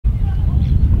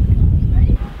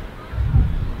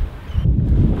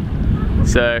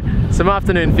So, some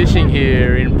afternoon fishing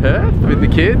here in Perth with the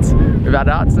kids. We've had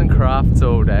arts and crafts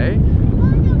all day.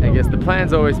 I guess the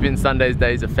plan's always been Sunday's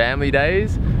days are family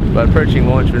days, but approaching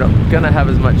launch we're not going to have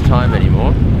as much time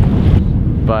anymore.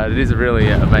 But it is a really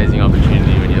amazing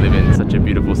opportunity when you live in such a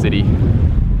beautiful city.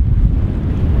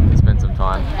 Spend some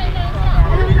time.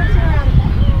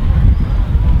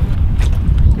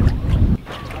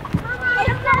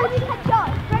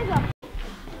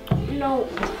 No.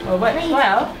 Oh, wait,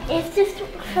 well. It's just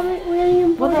something really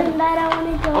important that I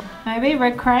want to do. Maybe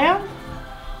red crayon?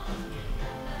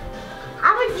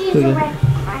 I would use a red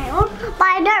crayon, but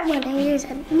I don't want to use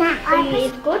it now.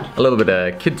 It's good. A little bit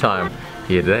of kid time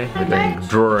here today. We're doing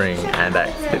drawing and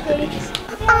activities.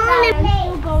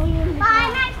 I'm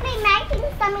actually making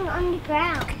something on the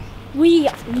ground. We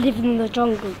live in the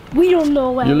jungle. We don't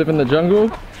know where. You live in the jungle?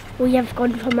 We have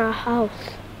gone from our house.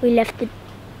 We left it.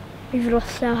 We've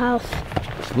lost our house.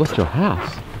 You've lost your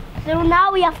house? So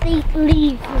now we have to eat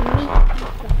leaves and meat.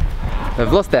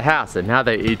 They've lost their house and now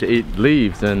they eat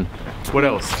leaves and what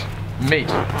else? Meat.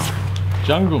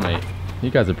 Jungle meat. You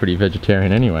guys are pretty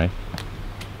vegetarian anyway.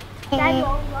 We are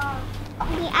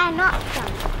not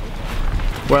jungle.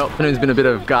 Well, afternoon's been a bit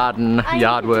of garden,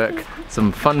 yard work,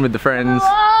 some fun with the friends,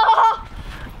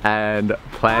 and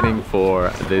planning for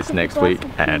this next week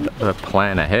and the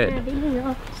plan ahead.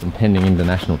 Some pending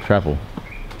international travel.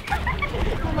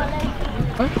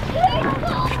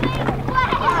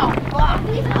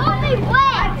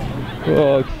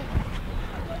 Oh,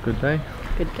 good day.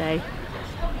 Good day.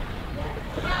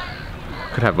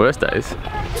 Could have worse days.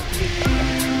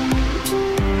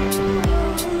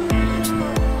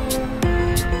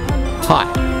 Hi,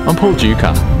 I'm Paul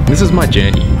Deuchar. This is my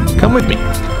journey. Come with me.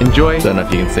 Enjoy. Don't know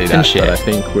if you can see that, and share. But I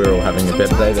think we're all having a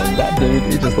better day than that dude.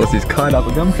 He just lost his kite up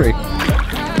a gum tree.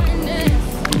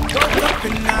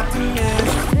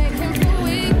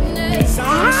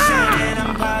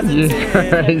 You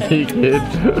crazy kid.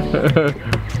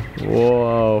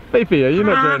 Whoa. Fifi, are you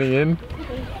not joining in?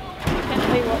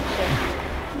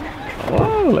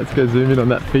 Wow, let's go zoom in on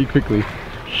that feet quickly.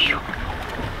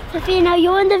 Sophia, now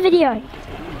you're in the video.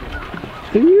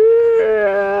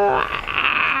 Yeah.